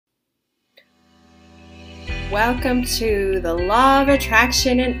Welcome to the Law of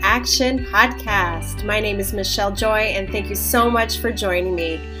Attraction in Action podcast. My name is Michelle Joy, and thank you so much for joining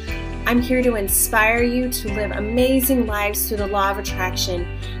me. I'm here to inspire you to live amazing lives through the law of attraction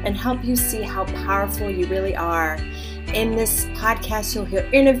and help you see how powerful you really are. In this podcast, you'll hear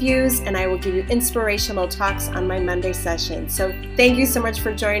interviews, and I will give you inspirational talks on my Monday session. So thank you so much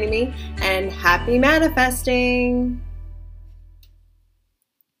for joining me, and happy manifesting.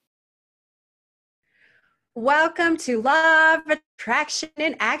 Welcome to Law of Attraction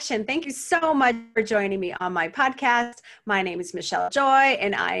in Action. Thank you so much for joining me on my podcast. My name is Michelle Joy,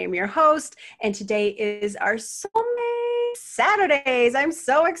 and I am your host. And today is our Soulmate Saturdays. I'm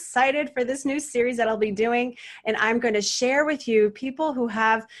so excited for this new series that I'll be doing. And I'm going to share with you people who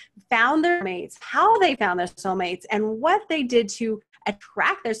have found their mates, how they found their soulmates, and what they did to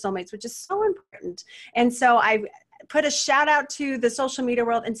attract their soulmates, which is so important. And so I've put a shout out to the social media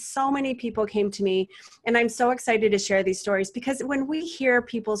world, and so many people came to me, and I'm so excited to share these stories because when we hear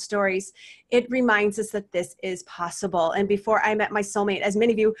people's stories, it reminds us that this is possible. And before I met my soulmate, as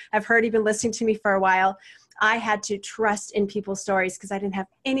many of you have heard, even listening to me for a while, I had to trust in people's stories because I didn't have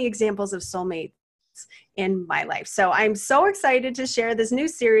any examples of soulmates in my life. So I'm so excited to share this new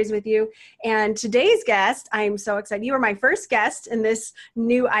series with you. And today's guest, I'm so excited. You are my first guest in this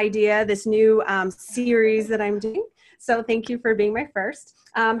new idea, this new series that I'm doing. So thank you for being my first.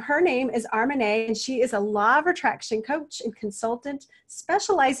 Her name is Armene, and she is a law of attraction coach and consultant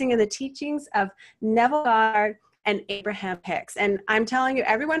specializing in the teachings of Neville Goddard and Abraham Hicks. And I'm telling you,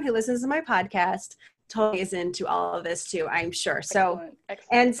 everyone who listens to my podcast totally is into all of this too, I'm sure. So, Excellent.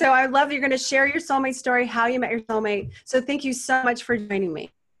 And so I love that you're going to share your soulmate story, how you met your soulmate. So thank you so much for joining me.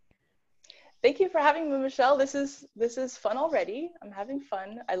 Thank you for having me, Michelle. This is fun already. I'm having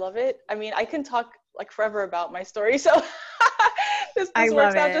fun. I love it. I mean, I can talk like forever about my story, so this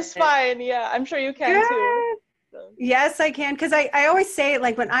works out just fine. Yeah, I'm sure you can too. So. Yes, I can. Because I always say,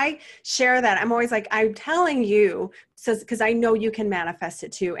 like, when I share that, I'm always like, I'm telling you, so because I know you can manifest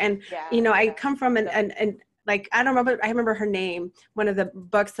it too. And, I come from an like, I remember her name, one of the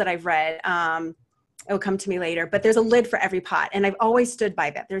books that I've read. It'll come to me later, but there's a lid for every pot. And I've always stood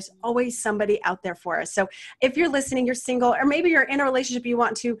by that. There's always somebody out there for us. So if you're listening, you're single, or maybe you're in a relationship, you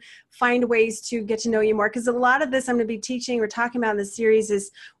want to find ways to get to know you more. Because a lot of this I'm going to be teaching or talking about in this series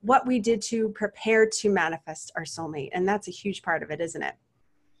is what we did to prepare to manifest our soulmate. And that's a huge part of it, isn't it?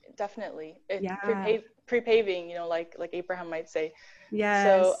 Definitely. Pre-paving, like Abraham might say.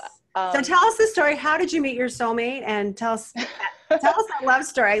 Yes. So tell us the story. How did you meet your soulmate? And tell us that love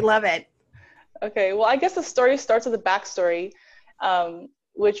story. I love it. Okay, well, I guess the story starts with a backstory,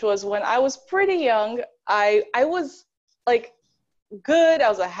 which was when I was pretty young. I was like good. I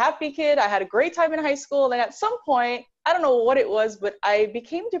was a happy kid. I had a great time in high school. And at some point, I don't know what it was, but I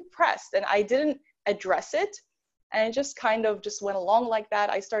became depressed and I didn't address it. And it just kind of just went along like that.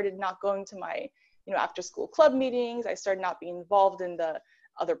 I started not going to my, after school club meetings. I started not being involved in the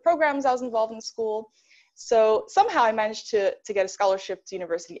other programs I was involved in school. So somehow I managed to get a scholarship to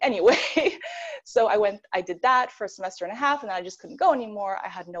university anyway. So I did that for a semester and a half, and then I just couldn't go anymore. I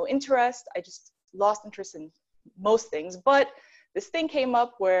had no interest. I just lost interest in most things. But this thing came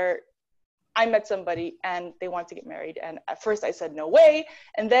up where I met somebody and they wanted to get married. And at first I said, no way.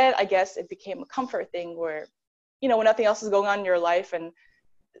 And then I guess it became a comfort thing where, when nothing else is going on in your life, and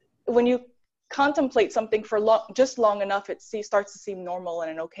when you contemplate something for long enough, it starts to seem normal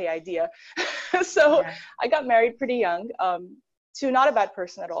and an okay idea. So yeah. I got married pretty young to not a bad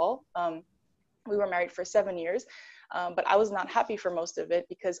person at all. We were married for 7 years, but I was not happy for most of it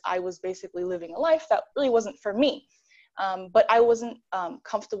because I was basically living a life that really wasn't for me. But I wasn't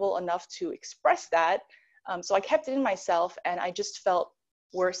comfortable enough to express that. So I kept it in myself, and I just felt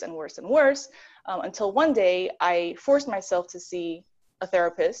worse and worse and worse until one day I forced myself to see a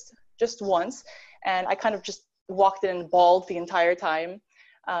therapist just once, and I kind of just walked in and bawled the entire time.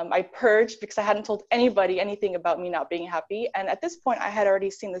 I purged because I hadn't told anybody anything about me not being happy, and at this point I had already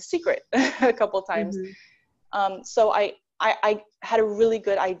seen The Secret a couple times. Mm-hmm. So I had a really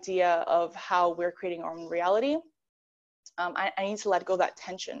good idea of how we're creating our own reality. I need to let go of that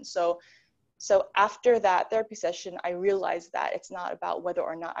tension. So after that therapy session, I realized that it's not about whether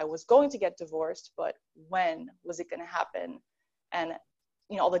or not I was going to get divorced, but when was it going to happen, and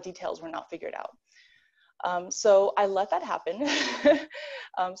all the details were not figured out. So I let that happen.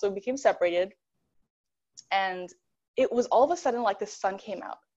 So we became separated, and it was all of a sudden like the sun came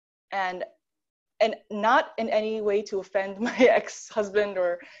out, and not in any way to offend my ex-husband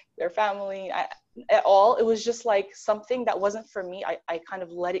or their family at all. It was just like something that wasn't for me. I kind of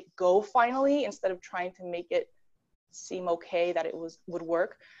let it go finally, instead of trying to make it seem okay that it would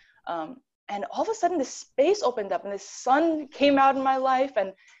work. And all of a sudden this space opened up and this sun came out in my life,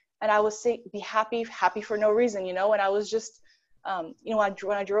 and I was saying, be happy for no reason, you know. And I was just, you know,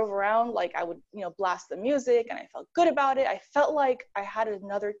 when I drove around, like I would, you know, blast the music, and I felt good about it. I felt like I had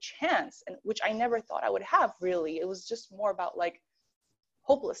another chance, and which I never thought I would have, really. It was just more about like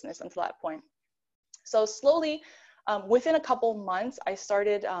hopelessness until that point. So slowly, within a couple months, I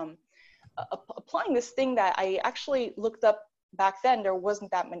started applying this thing that I actually looked up back then. There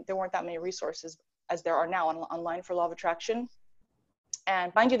weren't that many resources as there are now online for law of attraction.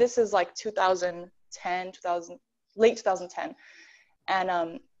 And mind you, this is like 2010, late 2010.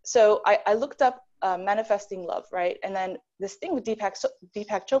 And so I looked up manifesting love, right? And then this thing with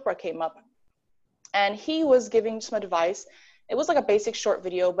Deepak Chopra came up, and he was giving some advice. It was like a basic short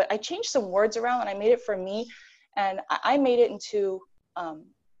video, but I changed some words around and I made it for me. And I made it into,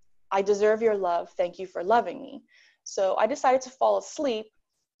 I deserve your love. Thank you for loving me. So I decided to fall asleep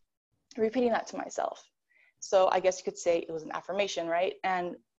repeating that to myself. So I guess you could say it was an affirmation, right?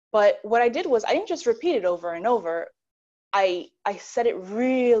 But what I did was I didn't just repeat it over and over. I said it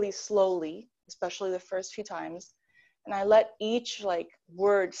really slowly, especially the first few times. And I let each like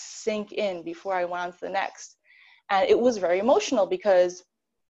word sink in before I went on to the next. And it was very emotional, because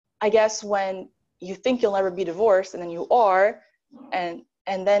I guess when you think you'll never be divorced and then you are, and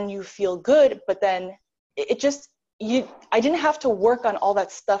then you feel good, but then it just, I didn't have to work on all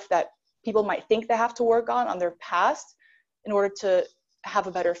that stuff that people might think they have to work on their past in order to have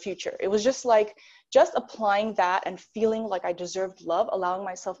a better future. It was just like, just applying that and feeling like I deserved love, allowing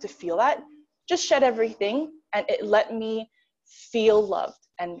myself to feel that, just shed everything, and it let me feel loved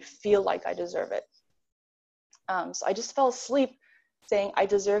and feel like I deserve it. So I just fell asleep saying, I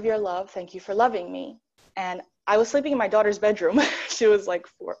deserve your love. Thank you for loving me. And I was sleeping in my daughter's bedroom. She was like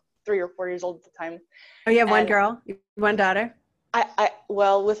 3 or 4 years old at the time. Oh, you have one girl, one daughter?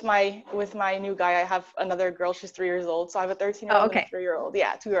 Well, with my new guy, I have another girl. She's 3 years old. So I have a 13-year-old and a 3-year-old.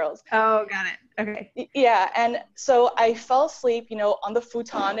 Yeah, 2 girls. Oh, got it. Okay. Yeah. And so I fell asleep, you know, on the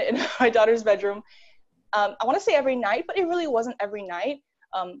futon in my daughter's bedroom. I want to say every night, but it really wasn't every night.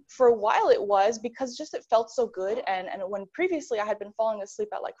 For a while it was, because just it felt so good. And when previously I had been falling asleep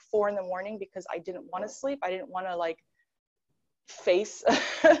at like 4 a.m. because I didn't want to sleep. I didn't want to like face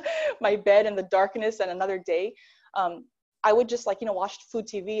my bed in the darkness and another day. I would just like, you know, watch food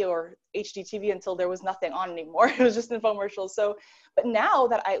TV or HGTV until there was nothing on anymore. It was just infomercials. So, but now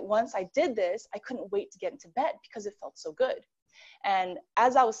that once I did this, I couldn't wait to get into bed because it felt so good. And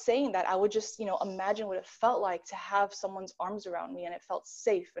as I was saying that, I would just, you know, imagine what it felt like to have someone's arms around me, and it felt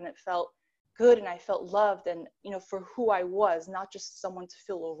safe and it felt good and I felt loved, and, you know, for who I was, not just someone to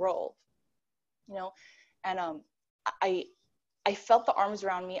fill a role, you know. And I felt the arms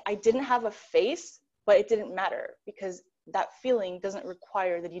around me. I didn't have a face, but it didn't matter, because that feeling doesn't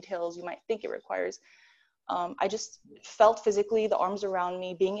require the details you might think it requires. I just felt physically the arms around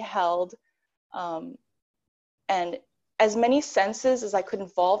me, being held, and as many senses as I could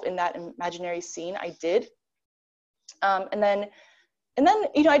involve in that imaginary scene, I did. And then,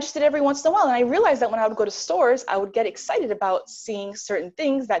 you know, I just did it every once in a while. And I realized that when I would go to stores, I would get excited about seeing certain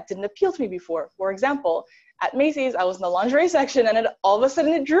things that didn't appeal to me before. For example, at Macy's, I was in the lingerie section, and all of a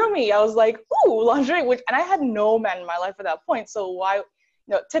sudden it drew me. I was like, ooh, lingerie, and I had no man in my life at that point. So why, you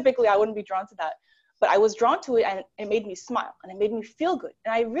know, typically I wouldn't be drawn to that. But I was drawn to it, and it made me smile and it made me feel good.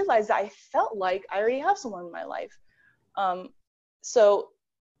 And I realized that I felt like I already have someone in my life. So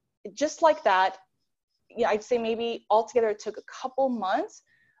just like that, yeah, I'd say maybe altogether it took a couple months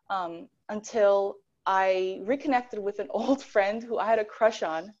until I reconnected with an old friend who I had a crush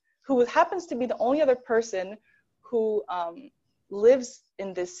on, who happens to be the only other person who lives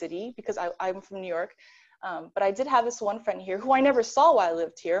in this city, because I'm from New York. But I did have this one friend here who I never saw while I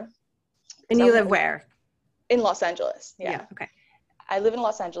lived here. And you live where? In Los Angeles. Yeah. Okay. I live in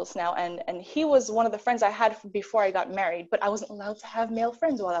Los Angeles now, and he was one of the friends I had before I got married, but I wasn't allowed to have male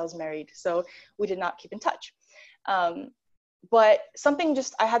friends while I was married, so we did not keep in touch. But something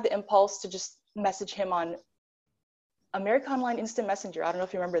just, I had the impulse to just message him on America Online Instant Messenger. I don't know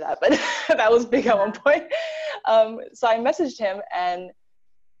if you remember that, but that was big at one point. So I messaged him, and,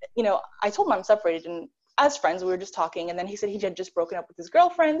 you know, I told him I'm separated, and as friends, we were just talking, and then he said he had just broken up with his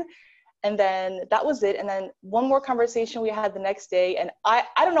girlfriend. And then that was it. And then one more conversation we had the next day. And I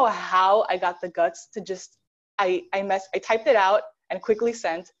don't know how I got the guts to just, I typed it out and quickly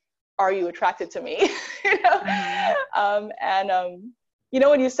sent, "Are you attracted to me?" You know? You know,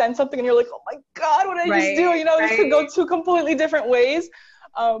 when you send something and you're like, oh my God, what did I just do? You know, this could go two completely different ways.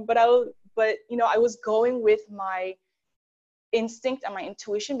 But you know, I was going with my instinct and my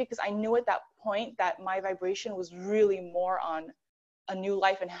intuition, because I knew at that point that my vibration was really more on a new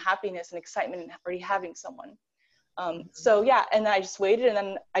life and happiness and excitement and already having someone. So yeah, and then I just waited, and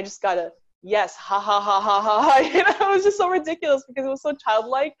then I just got a yes, ha ha ha ha ha ha. You know, it was just so ridiculous because it was so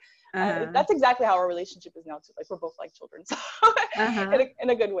childlike. That's exactly how our relationship is now too. Like we're both like children, so in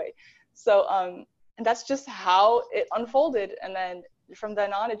a good way. So and that's just how it unfolded. And then from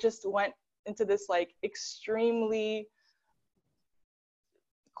then on, it just went into this like extremely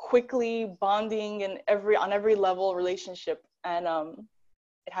quickly bonding and on every level relationship. And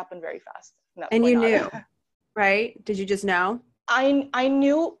it happened very fast from that and point you on. knew, right? Did you just know? I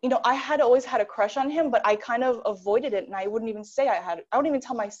knew, you know, I had always had a crush on him, but I kind of avoided it, and I wouldn't even say I wouldn't even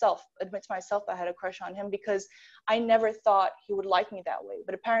admit to myself that I had a crush on him, because I never thought he would like me that way.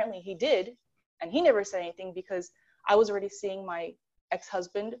 But apparently he did, and he never said anything because I was already seeing my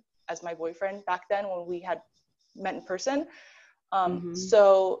ex-husband as my boyfriend back then when we had met in person.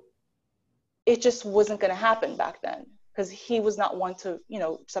 So it just wasn't going to happen back then, because he was not one to, you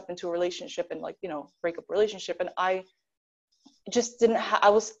know, step into a relationship and like, you know, break up a relationship. And I just didn't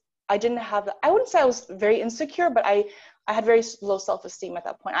I didn't have the, I wouldn't say I was very insecure, but I had very low self-esteem at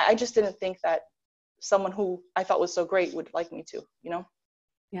that point. I just didn't think that someone who I thought was so great would like me too, you know?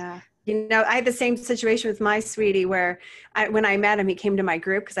 Yeah. You know, I had the same situation with my sweetie where when I met him, he came to my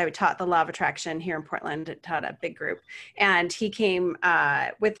group because I taught the law of attraction here in Portland, taught a big group. And he came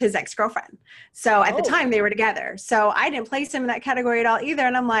with his ex-girlfriend. So at the time they were together. So I didn't place him in that category at all either.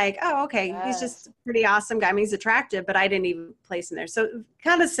 And I'm like, oh, okay, Yes. he's just a pretty awesome guy. I mean, he's attractive, but I didn't even place him there. So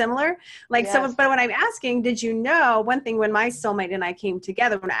kind of similar. Like, Yes. so, but when I'm asking, did you know one thing when my soulmate and I came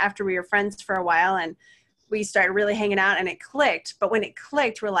together, after we were friends for a while and we started really hanging out and it clicked. But when it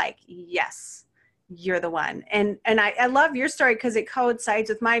clicked, we're like, yes, you're the one. And I love your story because it coincides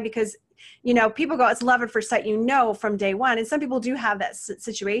with mine, because, you know, people go, it's love at first sight, you know, from day one. And some people do have that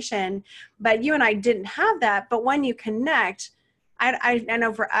situation, but you and I didn't have that. But when you connect, I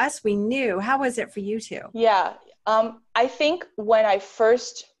know for us, we knew. How was it for you two? Yeah. I think when I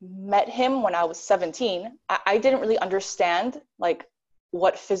first met him when I was 17, I didn't really understand like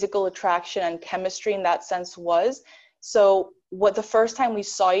what physical attraction and chemistry in that sense was. So the first time we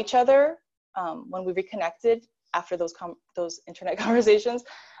saw each other, when we reconnected after those internet conversations,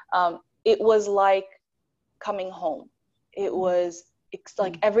 it was like coming home. It was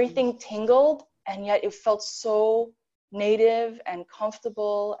like everything tingled, and yet it felt so native and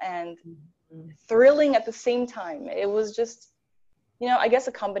comfortable and thrilling at the same time. It was just, you know, I guess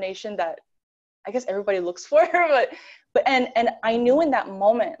a combination that I guess everybody looks for, but I knew in that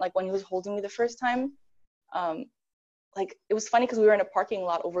moment, like when he was holding me the first time, like it was funny because we were in a parking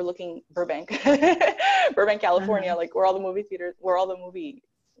lot overlooking Burbank, California, like where all the movie,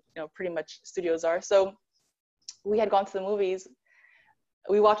 you know, pretty much studios are. So we had gone to the movies.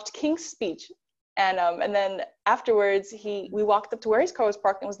 We watched King's Speech, and then afterwards we walked up to where his car was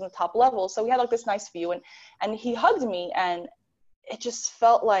parked and it was in the top level. So we had like this nice view, and he hugged me, and it just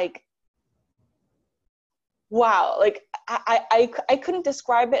felt like, wow, like I couldn't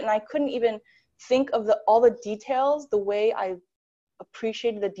describe it, and I couldn't even think of all the details, the way I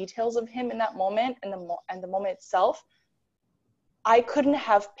appreciated the details of him in that moment and the moment itself. I couldn't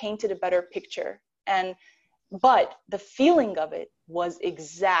have painted a better picture, but the feeling of it was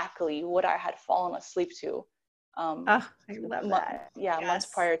exactly what I had fallen asleep to. I love that. Yeah, yes. Months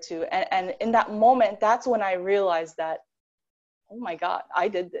prior to, and in that moment, that's when I realized that, oh my God, I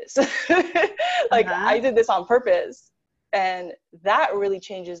did this. Like I did this on purpose. And that really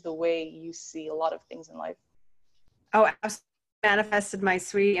changes the way you see a lot of things in life. Oh, absolutely. Manifested my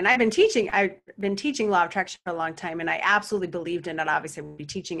sweetie. And I've been teaching law of attraction for a long time. And I absolutely believed in it. Obviously I would be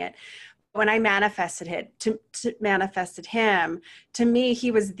teaching it. When I manifested manifested him, to me,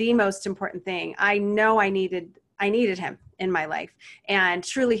 he was the most important thing. I know I needed him in my life. And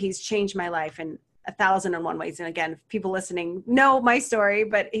truly he's changed my life in 1,001 ways. And again, people listening know my story,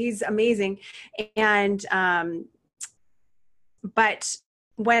 but he's amazing. And, but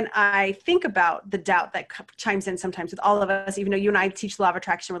when I think about the doubt that chimes in sometimes with all of us, even though you and I teach law of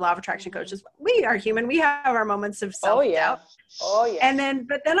attraction, we're law of attraction coaches, we are human. We have our moments of self-doubt. Oh yeah.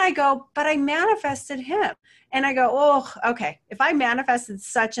 But then I go, but I manifested him. And I go, oh, okay. If I manifested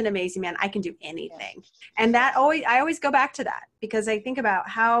such an amazing man, I can do anything. Yeah. And I always go back to that, because I think about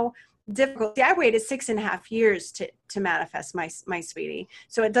how difficult. See, I waited 6.5 years to manifest my sweetie.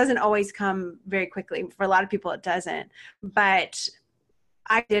 So it doesn't always come very quickly. For a lot of people, it doesn't. But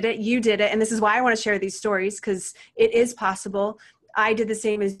I did it. You did it. And this is why I want to share these stories, because it is possible. I did the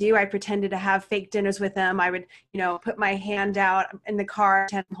same as you. I pretended to have fake dinners with him. I would, put my hand out in the car,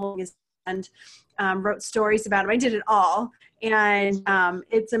 pretend I'm holding his hand. wrote stories about him. I did it all. And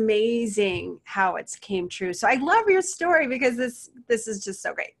it's amazing how it's came true. So I love your story because this is just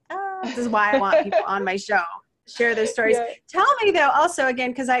so great. This is why I want people on my show, share their stories. Yeah. Tell me though, also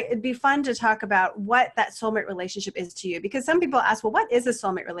again, because it'd be fun to talk about what that soulmate relationship is to you, because some people ask, well, what is a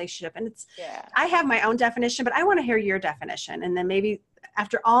soulmate relationship? And I have my own definition, but I want to hear your definition. And then maybe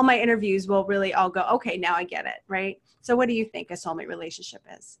after all my interviews, we'll really all go, okay, now I get it. Right. So what do you think a soulmate relationship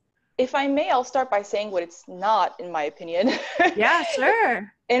is? If I may, I'll start by saying what it's not, in my opinion. Yeah,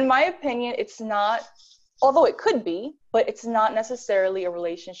 sure. In my opinion, it's not, although it could be, but it's not necessarily a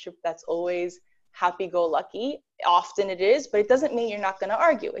relationship that's always happy-go-lucky. Often it is, but it doesn't mean you're not going to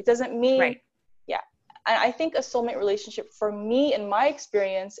argue. It doesn't mean, right. Yeah. And I think a soulmate relationship, for me, in my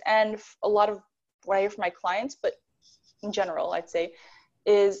experience, and a lot of what I hear from my clients, but in general, I'd say,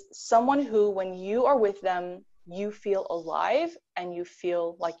 is someone who, when you are with them, you feel alive and you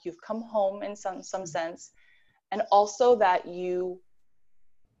feel like you've come home in some sense, and also that you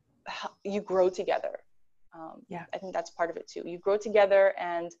grow together. I think that's part of it too. You grow together,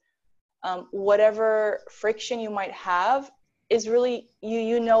 and whatever friction you might have is really,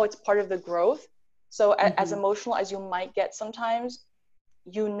 you know, it's part of the growth. So as emotional as you might get sometimes,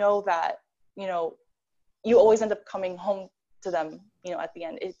 you know that, you know, you always end up coming home to them, you know, at the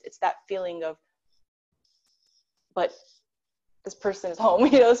end. It's that feeling of, but this person is home,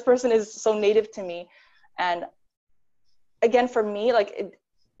 you know, this person is so native to me. And again, for me, like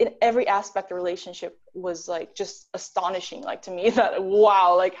in every aspect of relationship was like just astonishing, like to me, that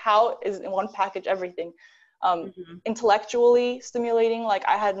wow, like how is in one package everything. Intellectually stimulating, like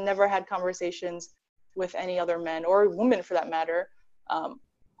I had never had conversations with any other men or women for that matter,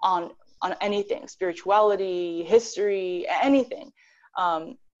 on anything, spirituality, history, anything.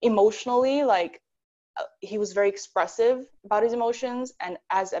 Emotionally, like he was very expressive about his emotions, and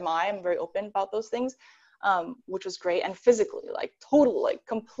as am I. I'm very open about those things, which was great. And physically, like total, like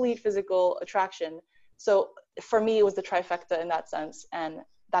complete physical attraction. So for me, it was the trifecta in that sense, and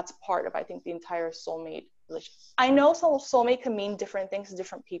that's part of, I think, the entire soulmate relationship. I know soulmate can mean different things to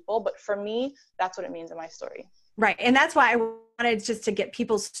different people, but for me, that's what it means in my story. Right. And that's why I wanted just to get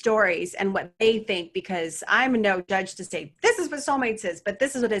people's stories and what they think, because I'm no judge to say, this is what soulmates is, but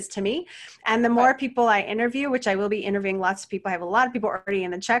this is what it is to me. And the more people I interview, which I will be interviewing lots of people, I have a lot of people already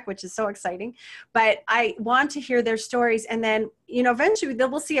in the check, which is so exciting, but I want to hear their stories. And then, you know, eventually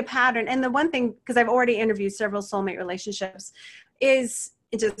we'll see a pattern. And the one thing, because I've already interviewed several soulmate relationships, is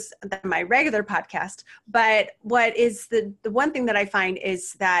just my regular podcast. But what is the one thing that I find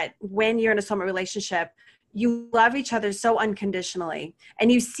is that when you're in a soulmate relationship, you love each other so unconditionally, and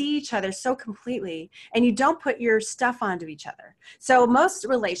you see each other so completely, and you don't put your stuff onto each other. So most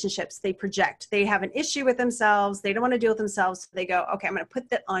relationships, they project, they have an issue with themselves. They don't want to deal with themselves. So they go, okay, I'm going to put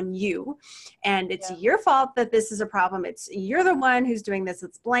that on you. And it's your fault that this is a problem. You're the one who's doing this.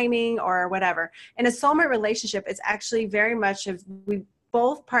 It's blaming or whatever. In a soulmate relationship, it's actually very much of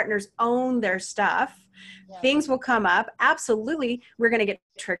both partners own their stuff. Things will come up. Absolutely. We're going to get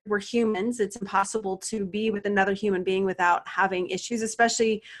tricked. We're humans. It's impossible to be with another human being without having issues,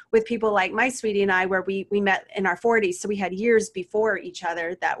 especially with people like my sweetie and I, where we met in our 40s. So we had years before each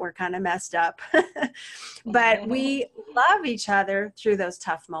other that were kind of messed up, but we love each other through those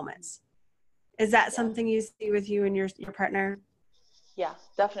tough moments. Is that something you see with you and your partner? Yeah,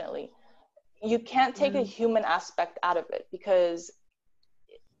 definitely. You can't take a human aspect out of it, because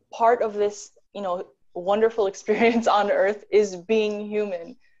part of this, you know, wonderful experience on earth is being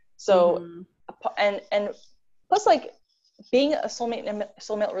human. So and plus, like, being a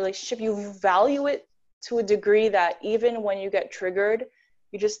soulmate relationship, you value it to a degree that even when you get triggered,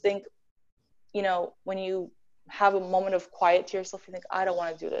 you just think, you know, when you have a moment of quiet to yourself, you think, I don't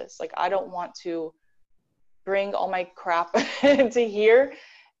want to do this. Like, I don't want to bring all my crap into here,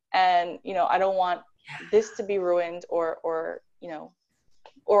 and, you know, I don't want this to be ruined, or you know,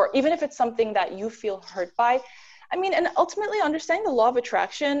 or even if it's something that you feel hurt by. I mean, and ultimately understanding the law of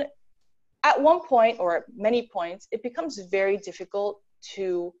attraction, at one point or at many points, it becomes very difficult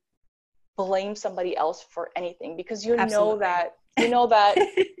to blame somebody else for anything, because you know that,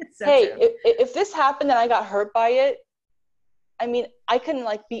 so hey, if this happened and I got hurt by it, I mean, I can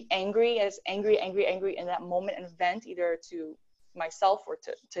like be angry in that moment and vent either to myself or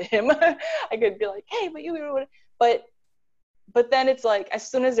to him. I could be like, hey, but you, but then it's like, as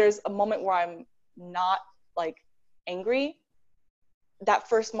soon as there's a moment where I'm not like angry, that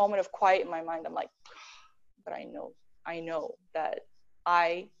first moment of quiet in my mind, I'm like, but I know that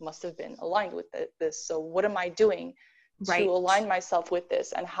I must have been aligned with this. So what am I doing to align myself with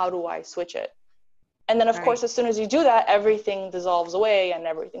this? And how do I switch it? And then, of Right. course, as soon as you do that, everything dissolves away and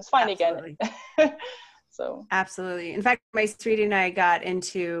everything's fine Absolutely. again. So, Absolutely. In fact, my sweetie and I got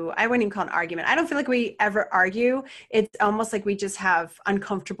into, I wouldn't even call it an argument. I don't feel like we ever argue. It's almost like we just have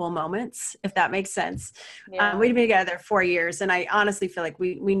uncomfortable moments, if that makes sense. yeah. We've been together 4 years, and I honestly feel like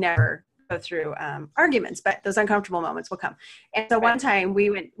we never go through arguments, but those uncomfortable moments will come. And so one Right. time we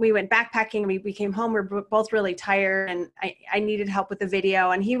went backpacking, and we came home. We were both really tired, and I needed help with the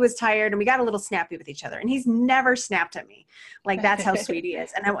video, and he was tired, and we got a little snappy with each other. And he's never snapped at me. Like, that's how sweet he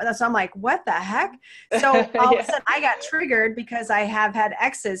is. And so I'm like, what the heck? So all of a Yeah. sudden I got triggered because I have had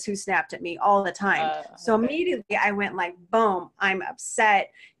exes who snapped at me all the time. So Okay. immediately I went like, boom, I'm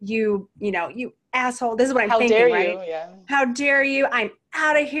upset. You asshole. This is what I'm How dare thinking, right? you? Yeah. How dare you? I'm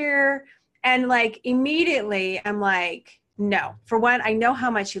out of here. And like immediately I'm like, no. For one, I know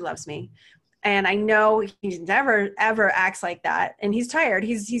how much he loves me. And I know he never, ever acts like that. And he's tired.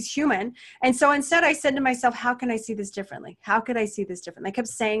 He's human. And so instead I said to myself, how can I see this differently? How could I see this differently? I kept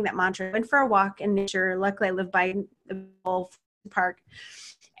saying that mantra. I went for a walk in nature. Luckily I live by the park.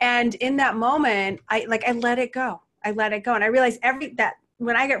 And in that moment, I let it go. I let it go. And I realized that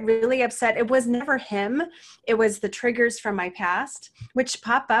when I get really upset, it was never him. It was the triggers from my past, which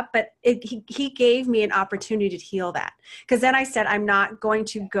pop up, but he gave me an opportunity to heal that. Because then I said, I'm not going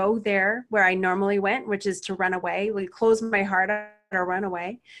to go there where I normally went, which is to run away, like close my heart or run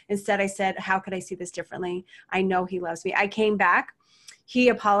away. Instead, I said, how could I see this differently? I know he loves me. I came back. He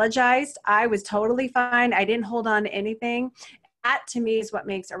apologized. I was totally fine. I didn't hold on to anything. That to me is what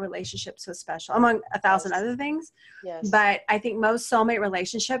makes a relationship so special, among a thousand Yes. other things. Yes. But I think most soulmate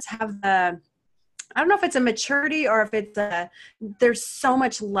relationships have I don't know if it's a maturity or if it's there's so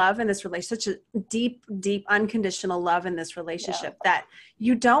much love in this relationship, such a deep, deep, unconditional love in this relationship that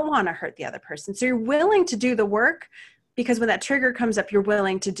you don't want to hurt the other person. So you're willing to do the work because when that trigger comes up, you're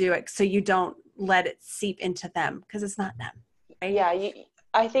willing to do it so you don't let it seep into them because it's not them. Right? Yeah.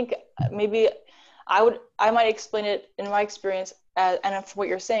 I think maybe I might explain it in my experience and from what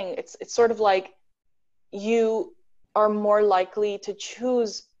you're saying, it's sort of like you are more likely to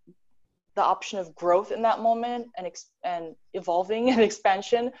choose the option of growth in that moment and evolving and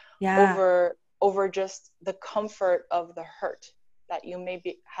expansion Yeah. over just the comfort of the hurt that you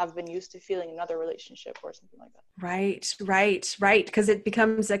maybe have been used to feeling in another relationship or something like that. Right. Because it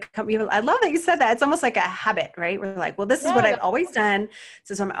becomes I love that you said that. It's almost like a habit, right? We're like, well, this is what Yeah, I've always done.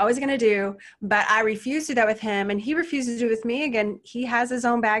 This is what I'm always going to do. But I refuse to do that with him. And he refuses to do it with me. Again, he has his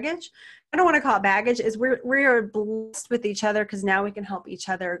own baggage. I don't want to call it baggage. We are blessed with each other because now we can help each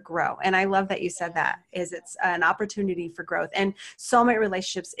other grow. And I love that you said that is it's an opportunity for growth. And soulmate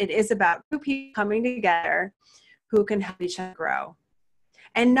relationships, it is about two people coming together who can help each other grow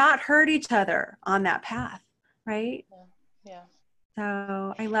and not hurt each other on that path. Right. yeah.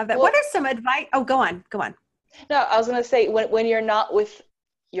 So I love that. Well, What are some advice? Oh, go on. no, I was gonna say when you're not with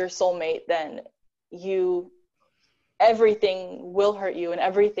your soulmate, then everything will hurt you and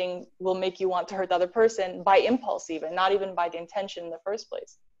everything will make you want to hurt the other person by impulse, even not even by the intention in the first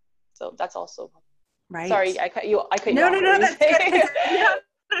place. So that's also Right. sorry, I cut you off. No, What were you that's saying? good.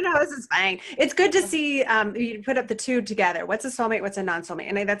 No, this is fine. It's good to see you put up the two together. What's a soulmate? What's a non-soulmate?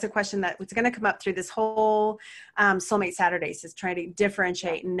 And that's a question that was going to come up through this whole Soulmate Saturdays is trying to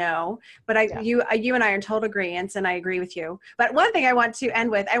differentiate and know. But you and I are in total agreement, and I agree with you. But one thing I want to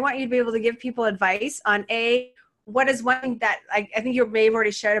end with, I want you to be able to give people advice on what is one thing that I think you may have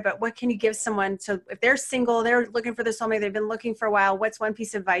already shared about what can you give someone? So if they're single, they're looking for the soulmate, they've been looking for a while, what's one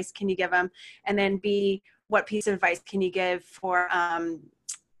piece of advice can you give them? And then B, what piece of advice can you give for,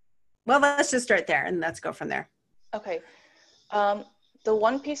 well, let's just start there and let's go from there. Okay. The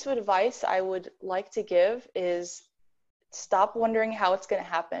one piece of advice I would like to give is stop wondering how it's going to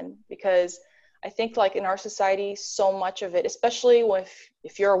happen, because I think like in our society, so much of it, especially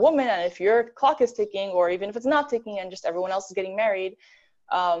if you're a woman and if your clock is ticking, or even if it's not ticking and just everyone else is getting married,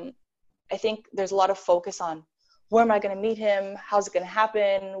 I think there's a lot of focus on where am I going to meet him? How's it going to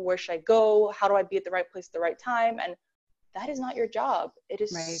happen? Where should I go? How do I be at the right place at the right time? And that is not your job. It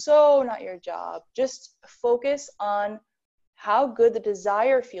is so not your job. Just focus on how good the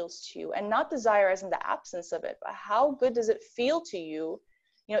desire feels to you, and not desire as in the absence of it, but how good does it feel to you?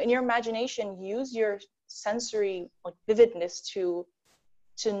 You know, in your imagination, use your sensory like vividness to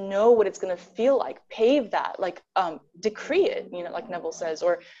know what it's going to feel like. Pave that, like decree it, you know, like Neville says,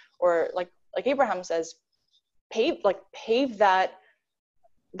 or like Abraham says, pave that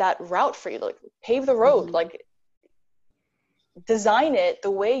route for you, like pave the road, like design it the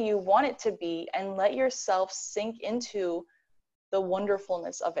way you want it to be, and let yourself sink into the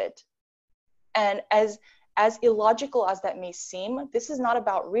wonderfulness of it. And as illogical as that may seem, this is not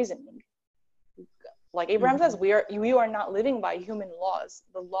about reasoning. like Abraham says, we are not living by human laws.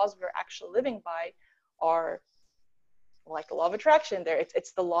 The laws we're actually living by are like the law of attraction.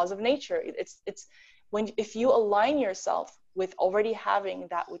 It's the laws of nature. It's if you align yourself with already having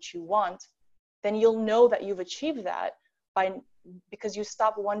that which you want, then you'll know that you've achieved that because you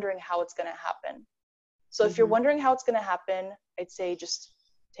stop wondering how it's going to happen. So if you're wondering how it's going to happen, I'd say just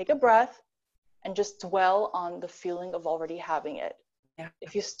take a breath and just dwell on the feeling of already having it. Yeah.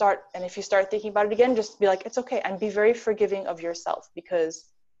 If you start thinking about it again, just be like, it's okay, and be very forgiving of yourself, because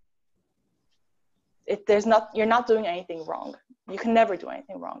you're not doing anything wrong. You can never do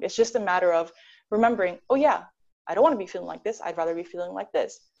anything wrong. It's just a matter of remembering, oh yeah, I don't want to be feeling like this. I'd rather be feeling like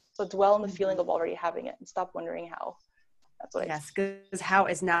this. So dwell on the feeling of already having it and stop wondering how. That's what Yes, because how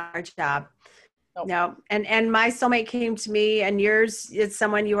is not our job. Nope. No. And my soulmate came to me, and yours is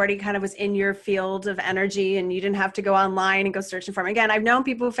someone you already kind of was in your field of energy, and you didn't have to go online and go searching for them. Again, I've known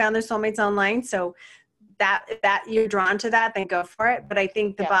people who found their soulmates online. So that you're drawn to that, then go for it. But I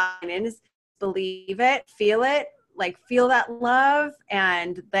think the bottom line is believe it, feel that love,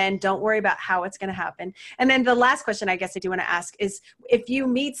 and then don't worry about how it's going to happen. And then the last question I guess I do want to ask is, if you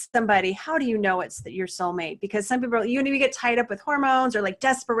meet somebody, how do you know it's your soulmate? Because some people, you get tied up with hormones or like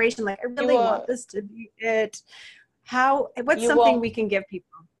desperation, like I really want this to be it. What's something we can give people?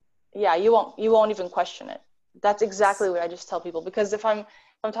 Yeah, you won't even question it. That's exactly what I just tell people, because if I'm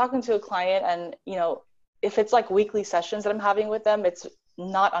talking to a client and, if it's like weekly sessions that I'm having with them, it's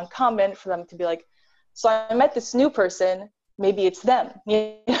not uncommon for them to be like, so I met this new person, maybe it's them,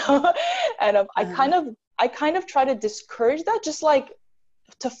 and I kind of try to discourage that, just like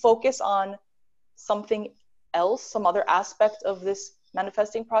to focus on something else, some other aspect of this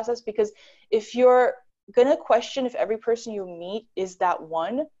manifesting process. Because if you're gonna question if every person you meet is that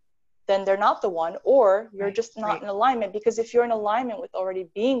one, then they're not the one, or you're just not in alignment. Because if you're in alignment with already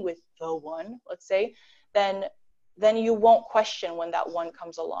being with the one, let's say, then you won't question when that one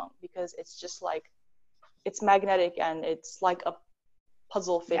comes along, because it's just like, it's magnetic and it's like a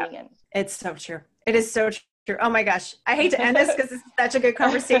puzzle fitting in. It's so true. It is so true. Oh my gosh. I hate to end this because this is such a good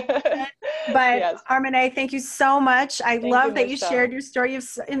conversation. But yes. Armine, thank you so much. I love that you shared your story.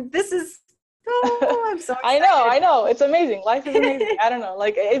 And this is, I'm so excited. I know. It's amazing. Life is amazing. I don't know.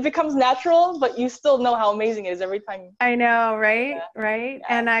 Like, it becomes natural, but you still know how amazing it is every time. I know, right? Yeah. Right.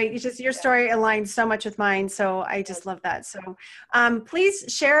 Yeah. And your story aligns so much with mine. So I just love that. So please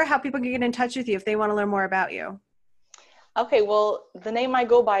share how people can get in touch with you if they want to learn more about you. Okay. Well, the name I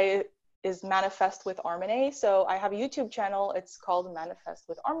go by is Manifest with Armine. So I have a YouTube channel. It's called Manifest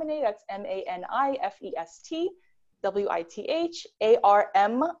with Armine. That's MANIFEST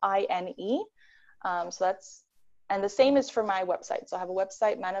WITHARMINE. And the same is for my website. So I have a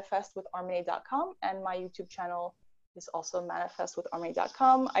website, manifestwitharmine.com, and my YouTube channel is also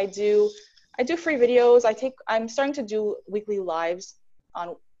manifestwitharmine.com. I do free videos. I'm starting to do weekly lives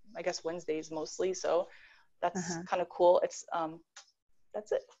on, I guess, Wednesdays mostly. So that's kind of cool. It's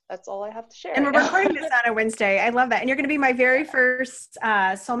that's it. That's all I have to share. And we're recording this on a Wednesday. I love that. And you're going to be my very first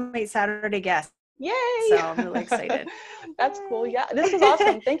Soulmate Saturday guest. Yay! So I'm really excited. That's cool. Yeah, this was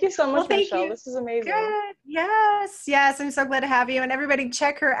awesome. Thank you so much, Michelle. This is amazing. Good. Yes. I'm so glad to have you. And everybody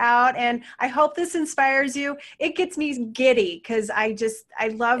check her out. And I hope this inspires you. It gets me giddy because I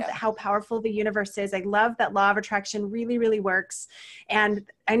love how powerful the universe is. I love that law of attraction really, really works. And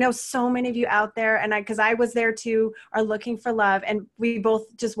I know so many of you out there, and because I was there too, are looking for love. And we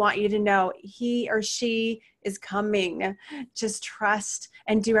both just want you to know he or she is coming. Just trust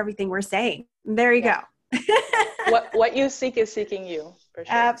and do everything we're saying. There you go. What you seek is seeking you, for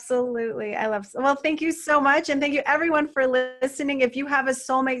sure. Absolutely. Well, thank you so much. And thank you everyone for listening. If you have a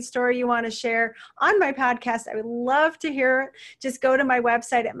soulmate story you want to share on my podcast, I would love to hear it. Just go to my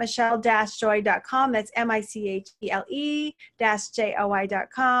website at michelle-joy.com. That's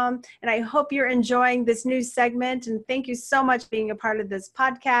MICHELE-JOY.com. And I hope you're enjoying this new segment. And thank you so much for being a part of this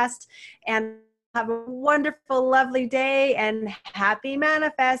podcast. And have a wonderful, lovely day, and happy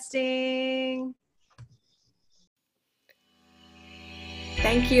manifesting.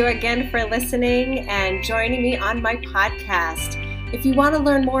 Thank you again for listening and joining me on my podcast. If you want to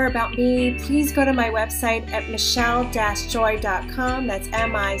learn more about me, please go to my website at michelle-joy.com. That's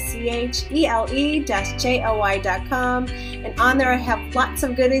MICHELE-JOY.com. And on there I have lots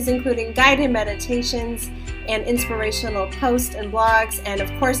of goodies, including guided meditations and inspirational posts and blogs. And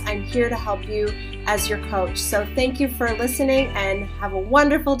of course, I'm here to help you as your coach. So thank you for listening and have a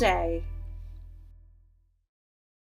wonderful day.